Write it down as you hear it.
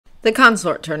The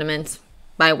Consort Tournament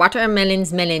by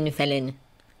Watermelon's Melon Felon.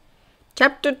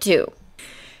 Chapter 2.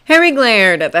 Harry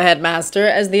glared at the headmaster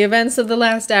as the events of the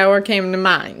last hour came to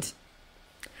mind.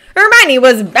 Hermione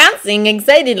was bouncing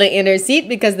excitedly in her seat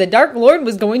because the Dark Lord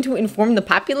was going to inform the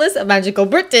populace of Magical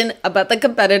Britain about the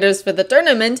competitors for the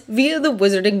tournament via the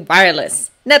Wizarding Wireless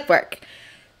Network.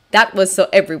 That was so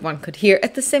everyone could hear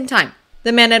at the same time.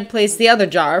 The man had placed the other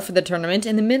jar for the tournament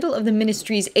in the middle of the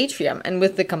ministry's atrium, and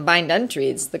with the combined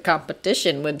entries, the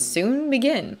competition would soon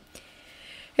begin.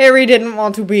 Harry didn't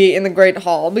want to be in the Great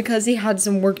Hall because he had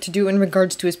some work to do in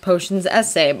regards to his potions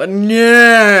essay, but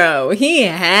no, he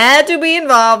had to be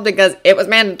involved because it was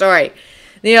mandatory.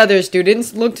 The other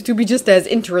students looked to be just as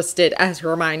interested as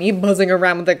Hermione, buzzing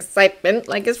around with excitement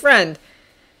like his friend.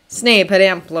 Snape had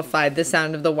amplified the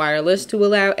sound of the wireless to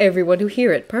allow everyone to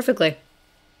hear it perfectly.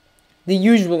 The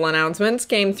usual announcements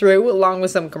came through along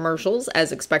with some commercials,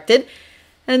 as expected,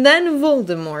 and then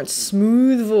Voldemort's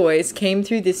smooth voice came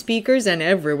through the speakers and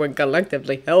everyone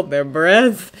collectively held their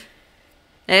breath.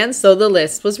 And so the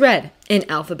list was read, in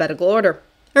alphabetical order.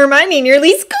 Hermione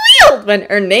nearly squealed when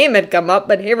her name had come up,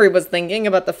 but Harry was thinking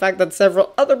about the fact that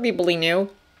several other people he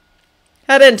knew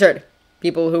had entered.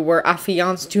 People who were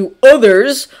affianced to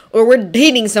others or were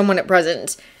dating someone at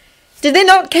present. Did they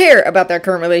not care about their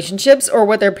current relationships or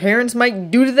what their parents might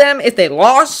do to them if they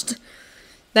lost?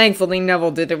 Thankfully,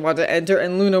 Neville didn't want to enter,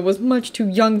 and Luna was much too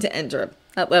young to enter.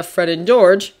 That left Fred and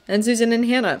George, and Susan and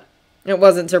Hannah. It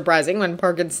wasn't surprising when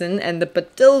Parkinson and the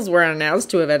Patils were announced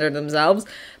to have entered themselves,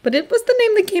 but it was the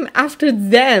name that came after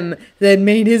them that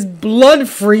made his blood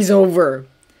freeze over.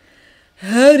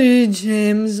 Harry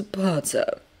James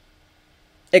Potter.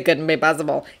 It couldn't be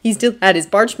possible. He still had his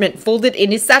parchment folded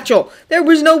in his satchel. There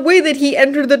was no way that he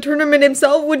entered the tournament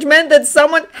himself, which meant that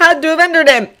someone had to have entered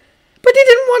him. But he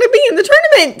didn't want to be in the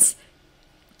tournament.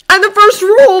 And the first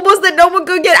rule was that no one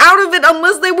could get out of it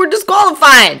unless they were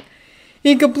disqualified.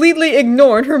 He completely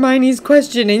ignored Hermione's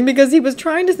questioning because he was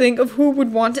trying to think of who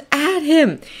would want to add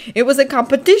him. It was a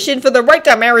competition for the right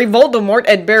to marry Voldemort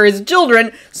and bear his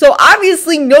children, so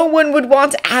obviously no one would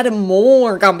want to add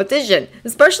more competition,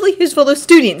 especially his fellow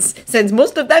students, since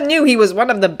most of them knew he was one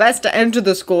of the best to enter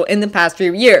the school in the past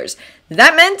few years.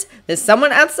 That meant that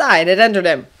someone outside had entered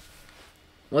him.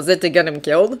 Was it to get him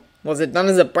killed? Was it done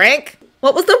as a prank?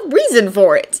 What was the reason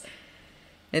for it?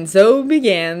 And so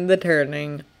began the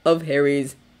turning of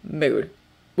Harry's mood.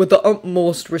 With the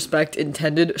utmost respect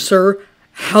intended, sir,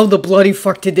 how the bloody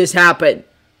fuck did this happen?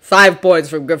 5 points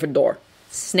from Gryffindor,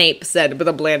 Snape said with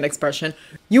a bland expression.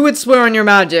 You would swear on your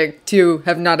magic to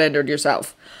have not entered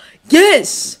yourself.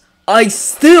 Yes, I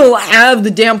still have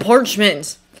the damn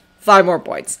parchment. 5 more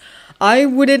points. I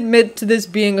would admit to this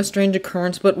being a strange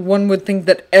occurrence, but one would think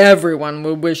that everyone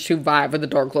would wish to vie for the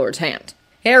Dark Lord's hand.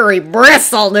 Harry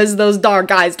bristled as those dark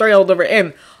eyes trailed over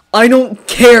him. I don't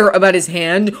care about his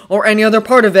hand or any other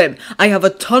part of him. I have a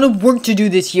ton of work to do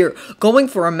this year. Going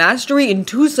for a mastery in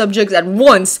 2 subjects at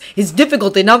once is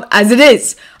difficult enough as it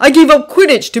is. I gave up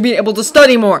Quidditch to be able to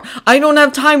study more. I don't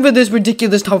have time for this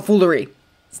ridiculous tomfoolery.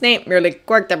 Snape merely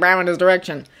quirked a brow in his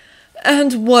direction.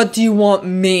 And what do you want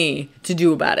me to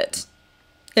do about it?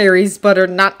 Harry sputtered,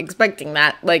 not expecting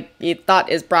that, like he thought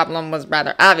his problem was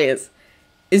rather obvious.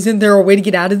 Isn't there a way to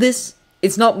get out of this?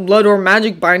 It's not blood or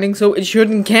magic binding, so it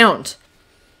shouldn't count.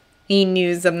 He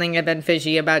knew something had been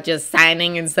fishy about just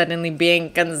signing and suddenly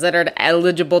being considered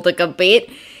eligible to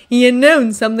compete. He had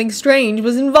known something strange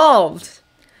was involved.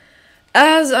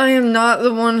 As I am not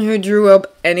the one who drew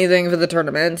up anything for the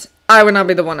tournament, I would not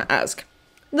be the one to ask.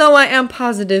 Though I am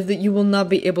positive that you will not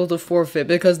be able to forfeit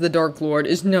because the Dark Lord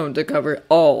is known to cover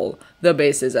all the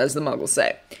bases, as the Muggles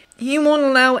say. He won't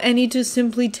allow any to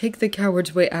simply take the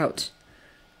coward's way out.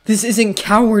 This isn't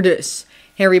cowardice,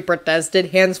 Harry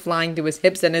protested, hands flying to his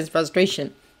hips in his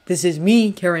frustration. This is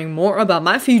me caring more about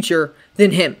my future than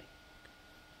him.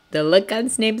 The look on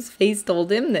Snape's face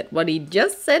told him that what he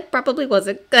just said probably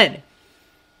wasn't good.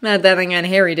 But then again,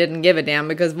 Harry didn't give a damn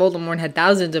because Voldemort had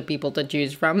thousands of people to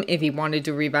choose from if he wanted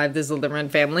to revive the Slytherin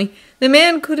family. The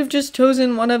man could have just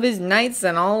chosen one of his knights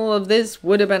and all of this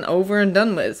would have been over and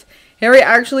done with. Harry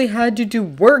actually had to do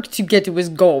work to get to his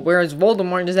goal, whereas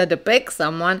Voldemort just had to pick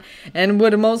someone and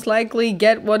would most likely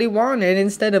get what he wanted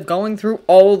instead of going through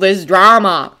all this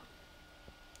drama.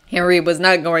 Harry was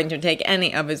not going to take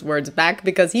any of his words back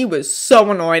because he was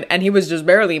so annoyed and he was just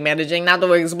barely managing not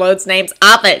to explode Snape's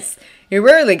office. He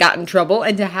rarely got in trouble,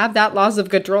 and to have that loss of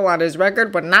control on his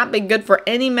record would not be good for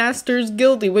any Master's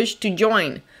Guild he wished to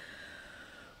join.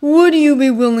 Would you be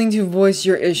willing to voice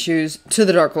your issues to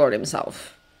the Dark Lord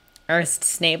himself? Asked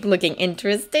Snape, looking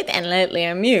interested and lightly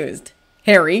amused.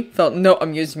 Harry felt no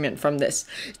amusement from this.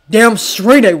 Damn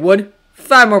straight I would.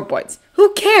 5 more points.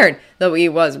 Who cared? Though he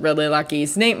was really lucky.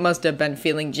 Snape must have been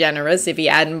feeling generous if he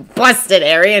hadn't busted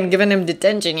Harry and given him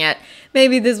detention yet.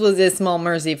 Maybe this was his small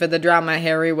mercy for the drama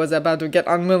Harry was about to get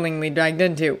unwillingly dragged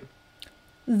into.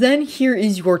 Then here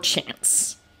is your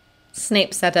chance.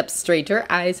 Snape sat up straighter,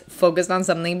 eyes focused on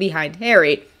something behind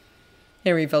Harry.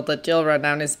 Harry felt a chill run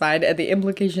down his spine at the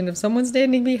implication of someone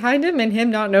standing behind him and him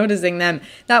not noticing them.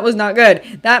 That was not good.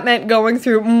 That meant going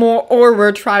through more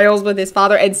horror trials with his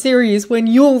father and Sirius when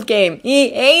Yule came.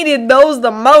 He hated those the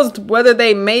most, whether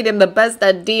they made him the best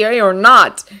at DA or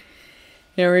not.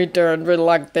 Harry turned,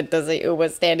 reluctant to see who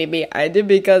was standing behind him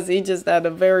because he just had a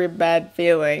very bad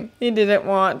feeling. He didn't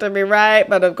want to be right,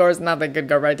 but of course nothing could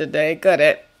go right today, could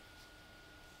it?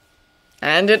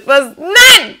 And it was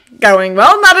not going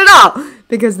well, not at all,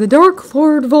 because the Dark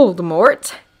Lord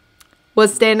Voldemort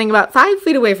was standing about 5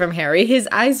 feet away from Harry, his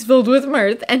eyes filled with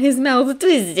mirth, and his mouth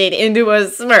twisted into a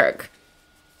smirk.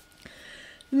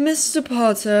 Mr.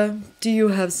 Potter, do you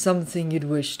have something you'd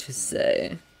wish to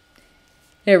say?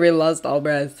 Harry lost all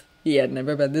breath. He had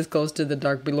never been this close to the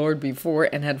Dark Lord before,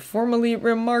 and had formerly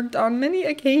remarked on many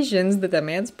occasions that the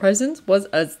man's presence was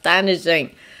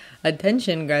astonishing,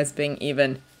 attention-grasping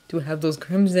even. To have those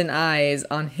crimson eyes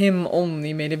on him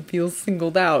only made him feel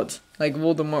singled out, like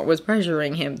Voldemort was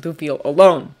pressuring him to feel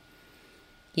alone.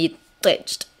 He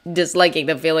twitched, disliking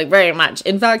the feeling very much.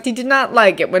 In fact, he did not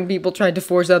like it when people tried to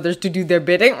force others to do their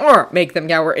bidding or make them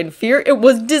cower in fear. It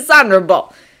was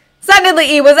dishonorable. Suddenly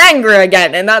he was angry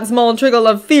again, and that small trickle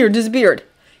of fear disappeared.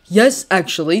 Yes,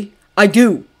 actually, I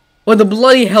do. What the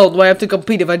bloody hell do I have to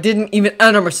compete if I didn't even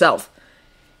enter myself?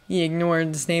 He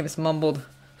ignored Snape's mumbled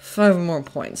 5 more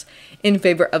points, in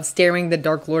favor of staring the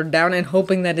Dark Lord down and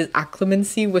hoping that his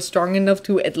acclimacy was strong enough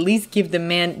to at least give the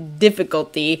man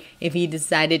difficulty if he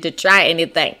decided to try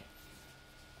anything.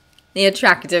 The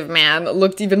attractive man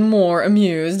looked even more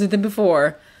amused than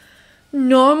before.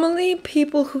 Normally,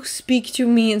 people who speak to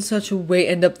me in such a way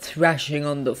end up thrashing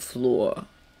on the floor.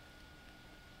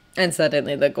 And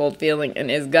suddenly the cold feeling in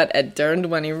his gut had turned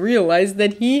when he realized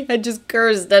that he had just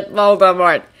cursed at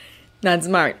Voldemort. Not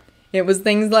smart. It was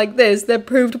things like this that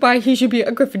proved why he should be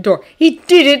a Gryffindor. He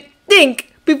didn't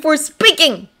think before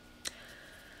speaking.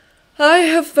 I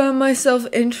have found myself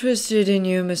interested in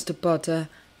you, Mr. Potter,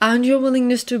 and your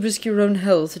willingness to risk your own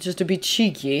health just to be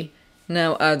cheeky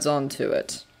now adds on to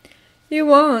it.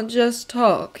 You aren't just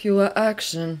talk, you are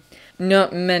action.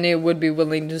 Not many would be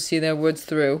willing to see their words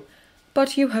through,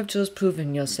 but you have just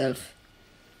proven yourself.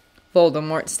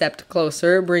 Voldemort stepped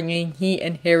closer, bringing he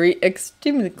and Harry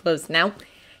extremely close now.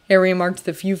 Harry marked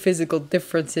the few physical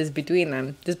differences between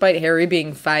them. Despite Harry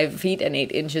being 5 feet and 8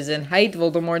 inches in height,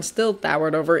 Voldemort still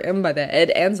towered over him by the head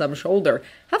and some shoulder.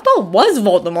 How tall was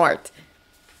Voldemort?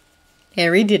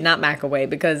 Harry did not back away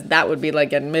because that would be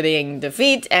like admitting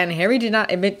defeat, and Harry did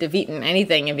not admit defeat in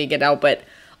anything if he could help it.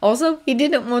 Also, he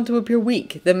didn't want to appear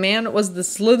weak. The man was the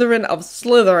Slytherin of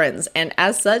Slytherins, and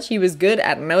as such, he was good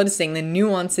at noticing the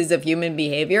nuances of human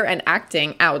behavior and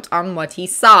acting out on what he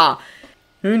saw.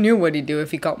 Who knew what he'd do if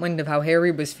he caught wind of how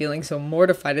Harry was feeling so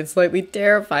mortified and slightly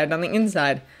terrified on the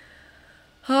inside?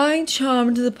 I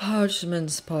charmed the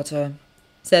parchments, Potter,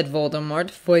 said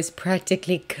Voldemort, voice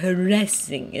practically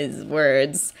caressing his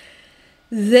words.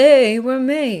 They were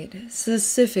made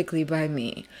specifically by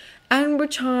me, and were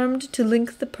charmed to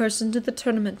link the person to the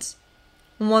tournament.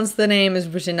 Once the name is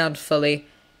written out fully,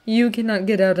 you cannot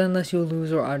get out unless you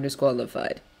lose or are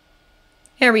disqualified.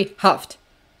 Harry huffed.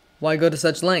 Why go to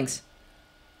such lengths?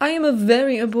 I am a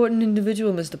very important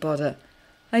individual, Mr. Potter.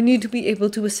 I need to be able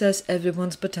to assess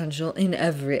everyone's potential in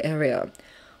every area.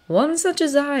 One such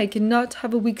as I cannot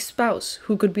have a weak spouse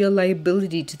who could be a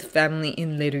liability to the family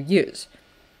in later years.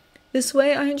 This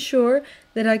way I ensure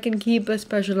that I can keep a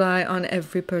special eye on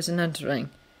every person entering.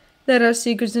 There are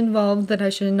secrets involved that I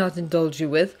should not indulge you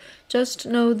with. Just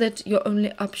know that your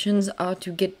only options are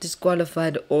to get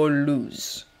disqualified or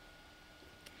lose.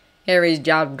 Harry's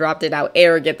jaw dropped at how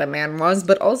arrogant the man was,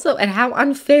 but also at how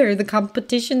unfair the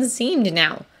competition seemed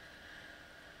now.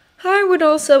 I would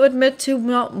also admit to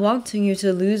not wanting you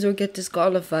to lose or get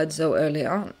disqualified so early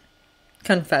on,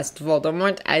 confessed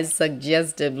Voldemort, eyes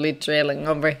suggestively trailing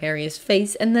over Harry's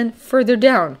face and then further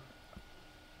down.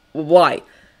 Why?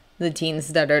 The teen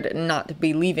stuttered, not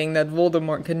believing that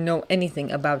Voldemort could know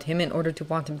anything about him in order to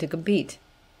want him to compete.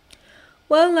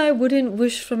 Well, I wouldn't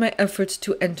wish for my efforts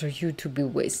to enter you to be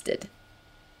wasted.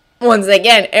 Once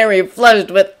again, Harry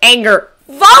flushed with anger.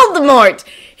 Voldemort!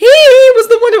 He was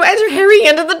the one who entered Harry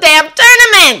into the damn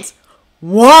tournament!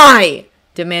 Why?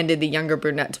 Demanded the younger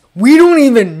brunette. We don't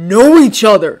even know each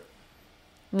other.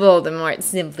 Voldemort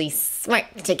simply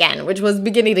smirked again, which was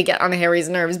beginning to get on Harry's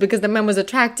nerves because the man was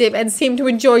attractive and seemed to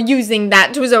enjoy using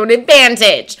that to his own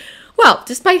advantage. Well,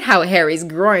 despite how Harry's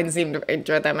groin seemed to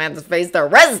enjoy the man's face, the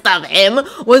rest of him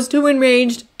was too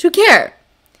enraged to care.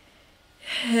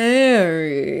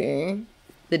 "Harry,"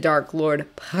 the Dark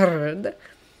Lord purred,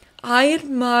 "I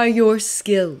admire your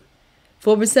skill.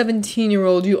 For a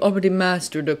 17-year-old, you already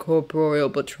mastered a corporeal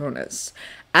Patronus,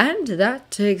 and that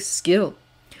takes skill.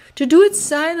 To do it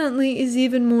silently is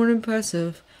even more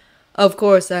impressive. Of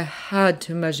course, I had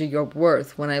to measure your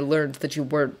worth when I learned that you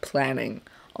weren't planning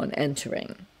on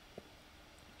entering."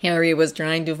 Harry was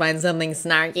trying to find something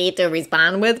snarky to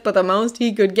respond with, but the most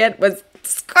he could get was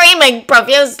screaming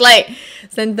profusely.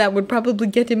 Since that would probably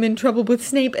get him in trouble with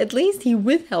Snape, at least he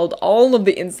withheld all of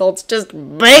the insults just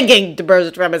begging to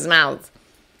burst from his mouth.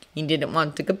 He didn't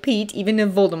want to compete, even if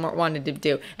Voldemort wanted him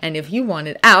to, and if he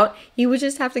wanted out, he would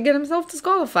just have to get himself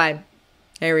disqualified.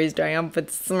 Harry's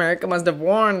triumphant smirk must have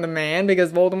warned the man,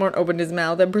 because Voldemort opened his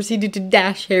mouth and proceeded to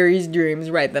dash Harry's dreams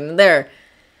right then and there.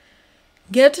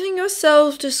 "Getting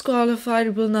yourself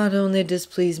disqualified will not only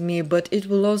displease me, but it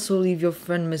will also leave your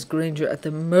friend Miss Granger at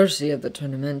the mercy of the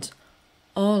tournament,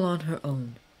 all on her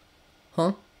own."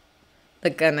 Huh?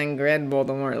 The cunning grin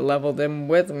Voldemort leveled him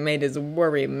with made his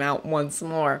worry mount once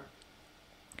more.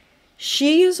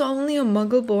 "She is only a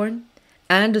Muggle-born,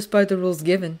 and despite the rules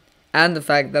given, and the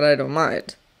fact that I don't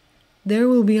mind, there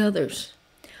will be others.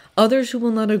 Others who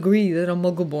will not agree that a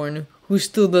Muggle-born, who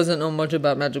still doesn't know much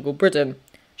about magical Britain,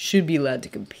 should be allowed to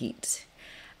compete.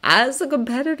 As a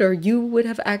competitor, you would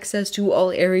have access to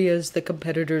all areas the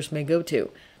competitors may go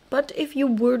to, but if you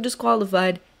were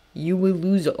disqualified, you will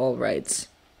lose all rights."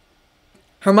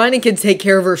 "Hermione can take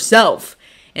care of herself."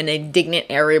 An indignant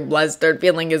Harry blustered,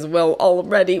 feeling his will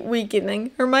already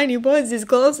weakening. Hermione was his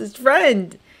closest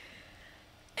friend.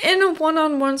 "In a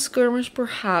one-on-one skirmish,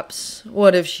 perhaps.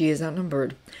 What if she is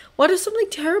outnumbered? What if something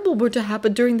terrible were to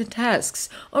happen during the tasks,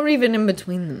 or even in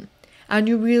between them, and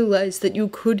you realize that you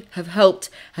could have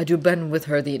helped had you been with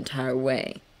her the entire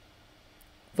way?"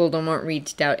 Voldemort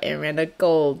reached out and ran a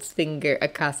gold finger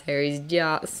across Harry's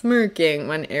jaw, smirking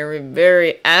when Harry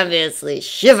very obviously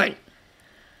shivered.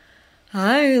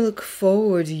 "I look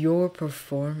forward to your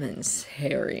performance,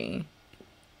 Harry."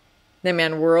 The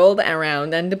man whirled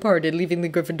around and departed, leaving the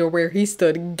Gryffindor where he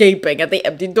stood, gaping at the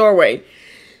empty doorway.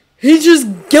 "He just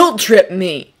guilt-tripped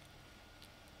me!"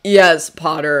 "Yes,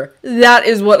 Potter, that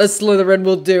is what a Slytherin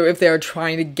will do if they are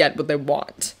trying to get what they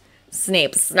want."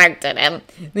 Snape snarked at him.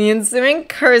 The ensuing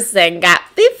cursing got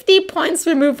 50 points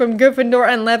removed from Gryffindor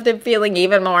and left him feeling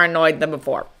even more annoyed than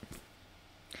before.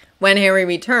 When Harry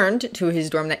returned to his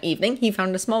dorm that evening, he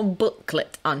found a small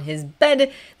booklet on his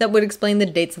bed that would explain the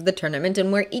dates of the tournament and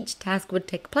where each task would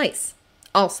take place.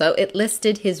 Also, it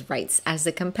listed his rights as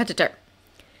a competitor.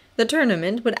 The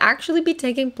tournament would actually be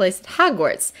taking place at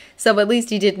Hogwarts, so at least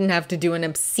he didn't have to do an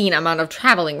obscene amount of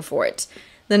traveling for it.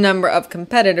 The number of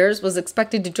competitors was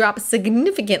expected to drop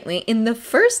significantly in the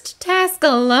first task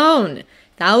alone.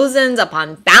 Thousands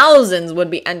upon thousands would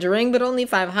be entering, but only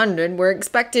 500 were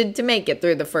expected to make it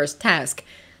through the first task.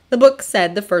 The book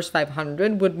said the first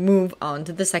 500 would move on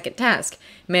to the second task.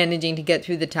 Managing to get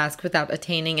through the task without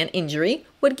attaining an injury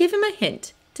would give him a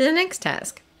hint to the next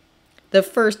task. The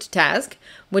first task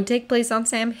would take place on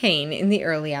Samhain in the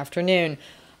early afternoon.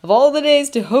 Of all the days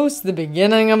to host the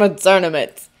beginning of a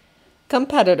tournament,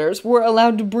 competitors were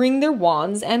allowed to bring their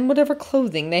wands and whatever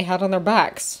clothing they had on their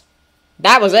backs.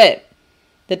 That was it.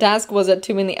 The task was at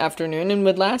 2 in the afternoon and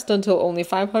would last until only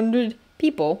 500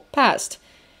 people passed.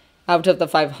 Out of the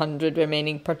 500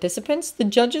 remaining participants, the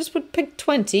judges would pick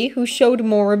 20 who showed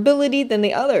more ability than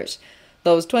the others.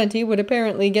 Those 20 would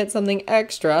apparently get something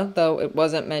extra, though it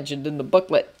wasn't mentioned in the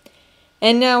booklet.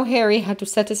 And now Harry had to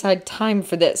set aside time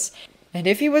for this. And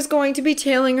if he was going to be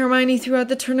tailing Hermione throughout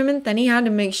the tournament, then he had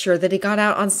to make sure that he got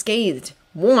out unscathed.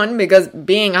 1, because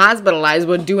being hospitalized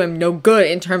would do him no good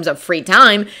in terms of free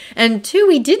time, and 2,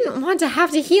 he didn't want to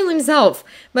have to heal himself.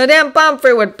 Madame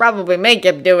Pomfrey would probably make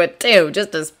him do it too,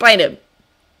 just to spite him.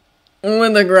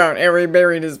 With a groan, Harry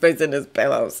buried his face in his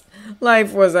pillows.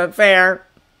 Life was unfair.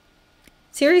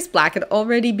 Sirius Black had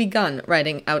already begun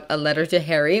writing out a letter to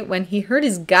Harry when he heard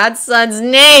his godson's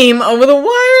name over the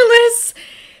wireless.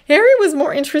 Harry was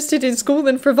more interested in school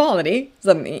than frivolity,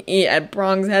 something he at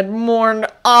Prongs had mourned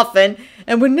often,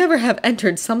 and would never have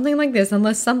entered something like this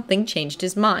unless something changed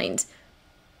his mind.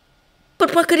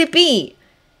 But what could it be?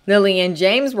 Lily and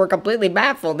James were completely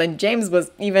baffled, and James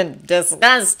was even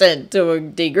disgusted to a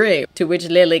degree, to which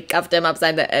Lily cuffed him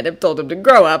upside the head and told him to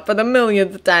grow up for the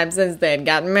millionth time since they had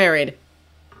gotten married.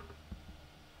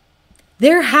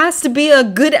 There has to be a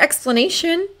good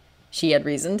explanation. she had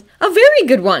reasoned. "A very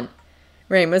good one."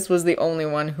 Remus was the only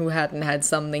one who hadn't had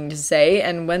something to say,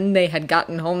 and when they had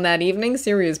gotten home that evening,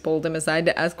 Sirius pulled him aside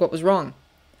to ask what was wrong.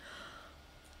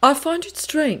 "I find it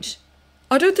strange.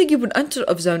 I don't think he would enter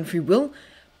of his own free will,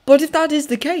 but if that is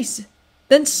the case,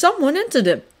 then someone entered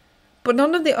him. But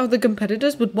none of the other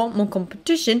competitors would want more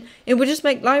competition. It would just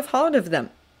make life harder for them.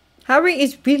 Harry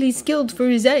is really skilled for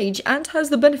his age and has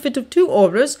the benefit of 2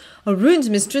 aurors, a runes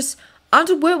mistress, and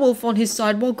a werewolf on his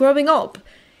side while growing up.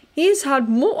 He has had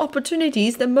more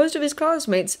opportunities than most of his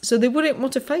classmates, so they wouldn't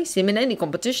want to face him in any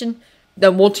competition."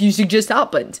 "Then what do you suggest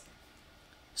happened?"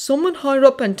 "Someone higher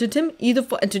up entered him, either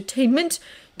for entertainment,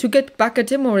 to get back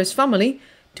at him or his family,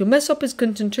 to mess up his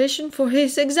concentration for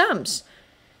his exams.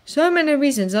 So many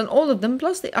reasons, and all of them,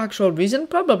 plus the actual reason,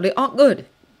 probably aren't good."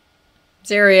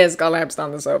 Sirius collapsed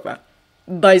on the sofa.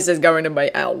 "Dice is going to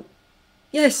be hell."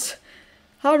 "Yes,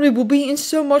 Harry will be in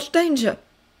so much danger."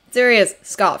 Sirius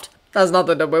scoffed. "That's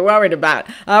nothing to be worried about.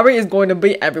 Harry is going to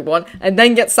beat everyone and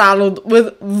then get saddled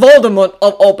with Voldemort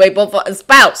of all people for a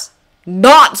spouse.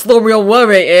 That's the real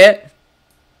worry here."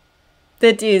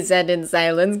 The two sat in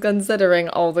silence, considering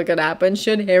all that could happen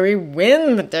should Harry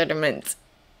win the tournament.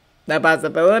 The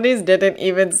possibilities didn't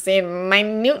even seem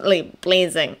minutely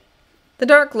pleasing. The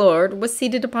Dark Lord was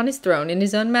seated upon his throne in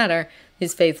his own manner.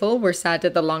 His faithful were sat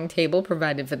at the long table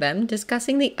provided for them,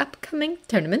 discussing the upcoming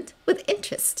tournament with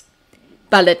interest.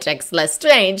 Bellatrix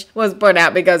Lestrange was put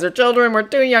out because her children were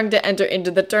too young to enter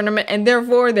into the tournament, and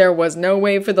therefore there was no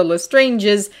way for the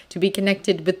Lestranges to be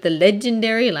connected with the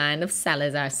legendary line of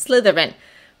Salazar Slytherin.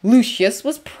 Lucius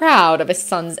was proud of his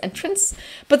son's entrance,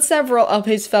 but several of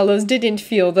his fellows didn't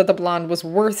feel that the blonde was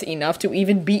worth enough to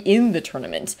even be in the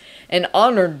tournament. An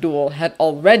honor duel had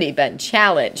already been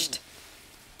challenged.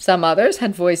 Some others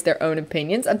had voiced their own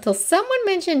opinions until someone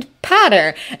mentioned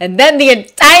Potter, and then the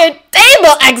entire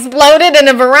table exploded in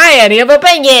a variety of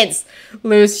opinions.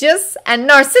 Lucius and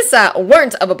Narcissa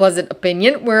weren't of opposite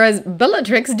opinion, whereas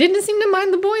Bellatrix didn't seem to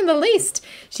mind the boy in the least.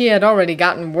 She had already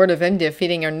gotten word of him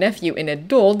defeating her nephew in a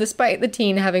duel, despite the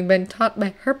teen having been taught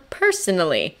by her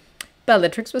personally.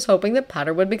 Bellatrix was hoping that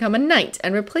Potter would become a knight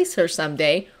and replace her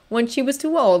someday when she was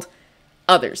too old.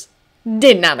 Others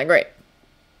did not agree.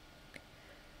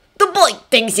 "The boy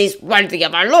thinks he's worthy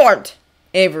of our lord,"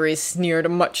 Avery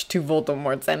sneered, much to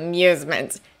Voldemort's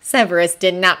amusement. Severus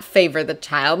did not favor the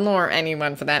child, nor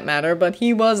anyone for that matter, but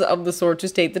he was of the sort to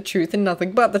state the truth and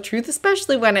nothing but the truth,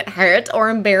 especially when it hurt or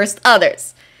embarrassed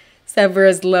others.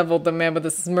 Severus leveled the man with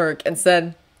a smirk and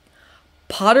said,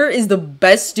 "Potter is the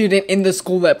best student in the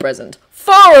school at present,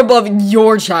 far above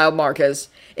your child, Marcus.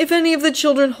 If any of the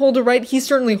children hold a right, he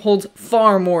certainly holds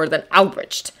far more than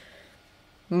Albrecht."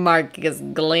 Marcus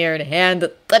glared, hand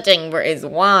clutching for his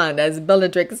wand, as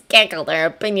Bellatrix cackled her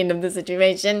opinion of the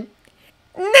situation.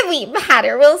 "The wee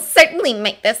Potter will certainly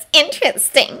make this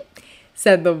interesting,"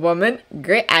 said the woman,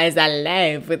 great eyes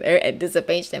alive with her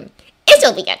anticipation.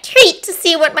 "It'll be a treat to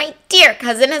see what my dear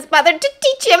cousin has bothered to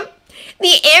teach him.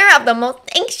 The heir of the most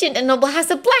ancient and noble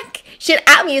house of Black should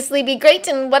obviously be great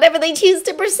in whatever they choose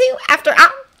to pursue. After all,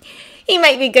 he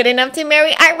might be good enough to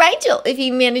marry our Rigel if he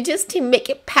manages to make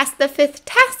it past the 5th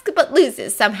task, but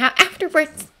loses somehow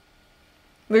afterwards."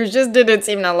 Lucius didn't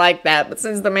seem to like that, but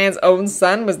since the man's own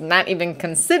son was not even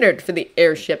considered for the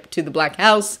heirship to the Black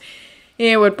House,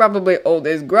 he would probably hold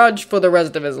his grudge for the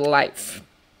rest of his life.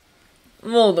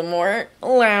 Voldemort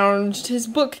lounged, his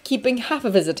book keeping half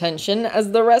of his attention,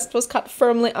 as the rest was cut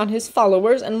firmly on his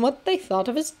followers and what they thought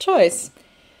of his choice.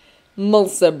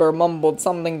 Mulciber mumbled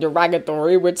something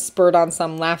derogatory, which spurred on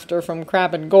some laughter from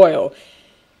Crabbe and Goyle.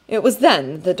 It was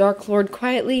then the Dark Lord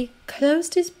quietly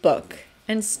closed his book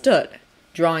and stood,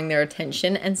 drawing their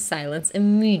attention and silence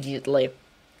immediately.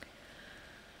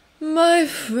 "My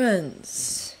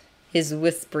friends," his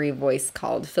whispery voice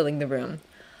called, filling the room,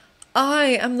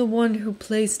 "I am the one who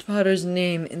placed Potter's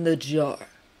name in the jar.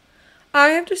 I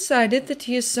have decided that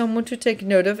he is someone to take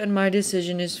note of, and my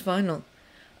decision is final.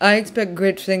 I expect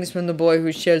great things from the boy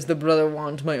who shares the brother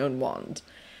wand, my own wand,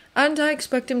 and I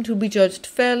expect him to be judged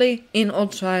fairly in all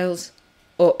trials,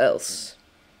 or else."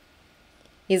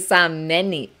 He saw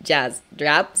many jaws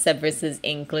drop, Severus's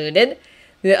included.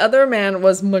 The other man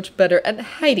was much better at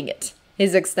hiding it,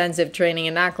 his extensive training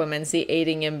in occlumency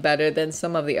aiding him better than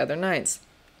some of the other knights.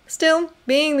 Still,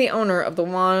 being the owner of the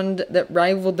wand that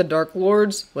rivaled the Dark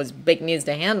Lord's was big news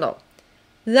to handle.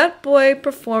 That boy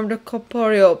performed a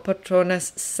corporeal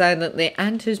patronus silently,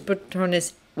 and his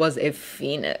patronus was a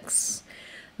phoenix.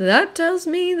 That tells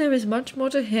me there is much more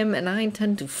to him, and I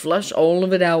intend to flush all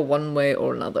of it out one way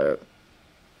or another.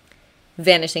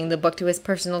 Vanishing the book to his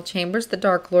personal chambers, the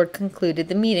Dark Lord concluded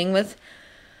the meeting with,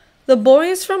 The boy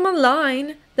is from a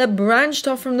line that branched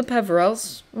off from the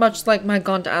Peverels, much like my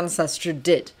gaunt ancestor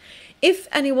did. If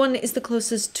anyone is the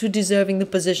closest to deserving the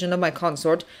position of my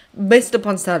consort, based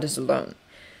upon status alone,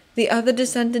 the other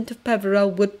descendant of Peverell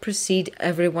would precede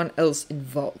everyone else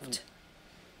involved."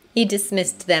 He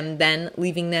dismissed them then,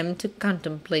 leaving them to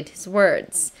contemplate his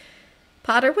words.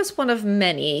 Potter was one of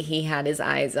many he had his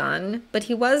eyes on, but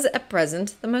he was, at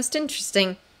present, the most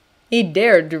interesting. He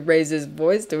dared to raise his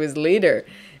voice to his leader.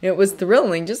 It was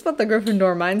thrilling, just what the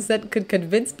Gryffindor mindset could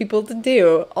convince people to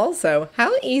do. Also,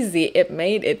 how easy it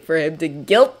made it for him to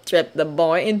guilt-trip the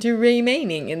boy into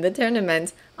remaining in the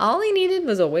tournament. All he needed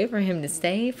was a way for him to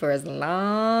stay for as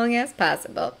long as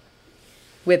possible.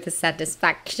 With the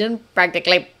satisfaction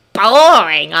practically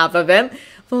pouring off of him,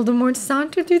 Voldemort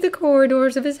sauntered through the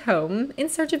corridors of his home in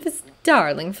search of his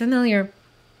darling familiar.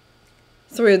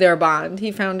 Through their bond,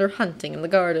 he found her hunting in the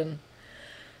garden.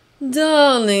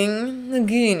 "Darling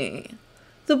Nagini,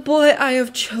 the boy I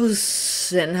have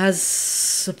chosen has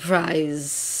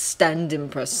surprised and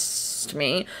impressed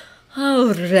me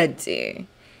already,"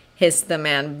 hissed the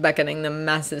man, beckoning the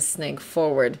massive snake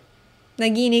forward.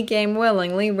 Nagini came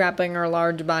willingly, wrapping her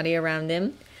large body around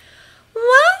him.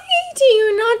 "Why do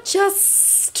you not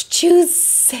just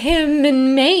choose him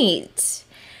in mate?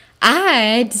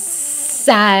 I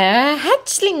desire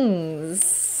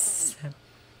hatchlings."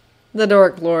 The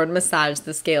Dork Lord massaged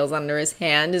the scales under his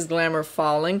hand, his glamour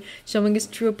falling, showing his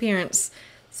true appearance.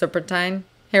 Serpentine,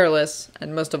 hairless,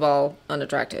 and most of all,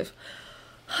 unattractive.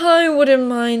 "I wouldn't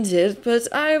mind it, but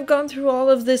I have gone through all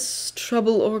of this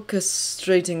trouble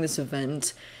orchestrating this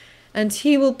event, and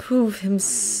he will prove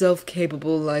himself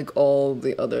capable like all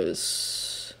the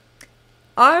others.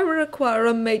 I require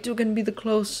a mate who can be the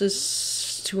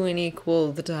closest to an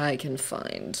equal that I can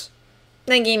find."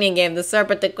 Nagini gave the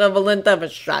serpent equivalent of a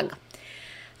shrug.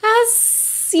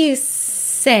 "As you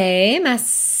say,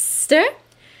 master,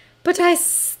 but I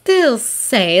still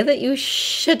say that you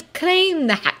should claim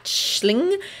the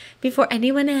hatchling before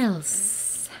anyone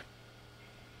else."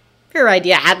 Her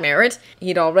idea had merit.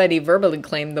 He'd already verbally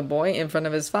claimed the boy in front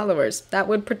of his followers. That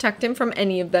would protect him from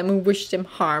any of them who wished him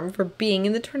harm for being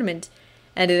in the tournament.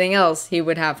 Anything else he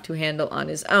would have to handle on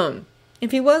his own.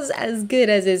 If he was as good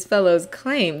as his fellows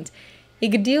claimed, he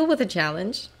could deal with a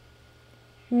challenge.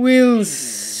 "We'll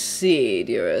see,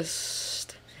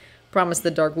 dearest," promised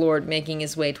the Dark Lord, making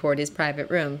his way toward his private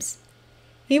rooms.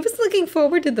 He was looking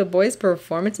forward to the boy's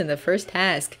performance in the first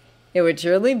task. It would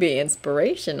surely be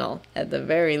inspirational, at the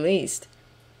very least.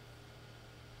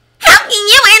 "How can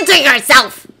you answer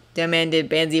yourself?" demanded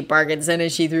Pansy Parkinson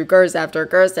as she threw curse after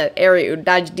curse at Harry, who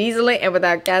dodged easily and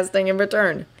without casting in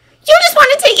return. "You just want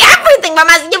to take everything from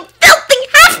us, you filthy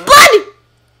half-blood!"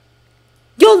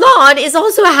 "Your lord is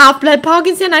also a half-blood,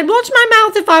 Parkinson. I'd watch my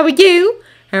mouth if I were you,"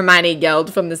 Hermione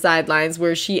yelled from the sidelines,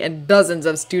 where she and dozens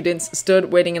of students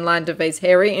stood waiting in line to face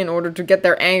Harry in order to get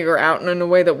their anger out in a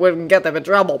way that wouldn't get them in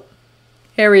trouble.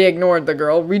 Harry ignored the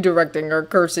girl, redirecting her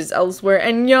curses elsewhere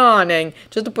and yawning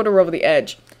just to put her over the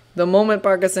edge. The moment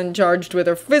Parkinson charged with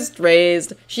her fist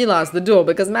raised, she lost the duel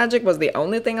because magic was the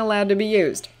only thing allowed to be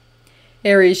used.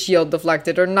 Harry's shield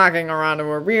deflected her, knocking her onto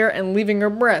her rear and leaving her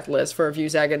breathless for a few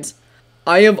seconds.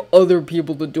 "I have other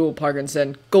people to duel,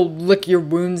 Parkinson. Go lick your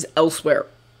wounds elsewhere."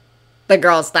 The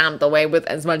girl stomped away with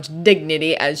as much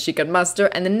dignity as she could muster,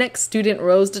 and the next student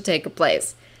rose to take her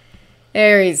place.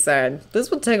 Harry said,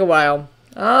 "This will take a while."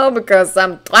 "Oh, because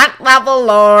some twat-waffle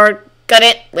lord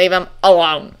couldn't leave him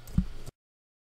alone."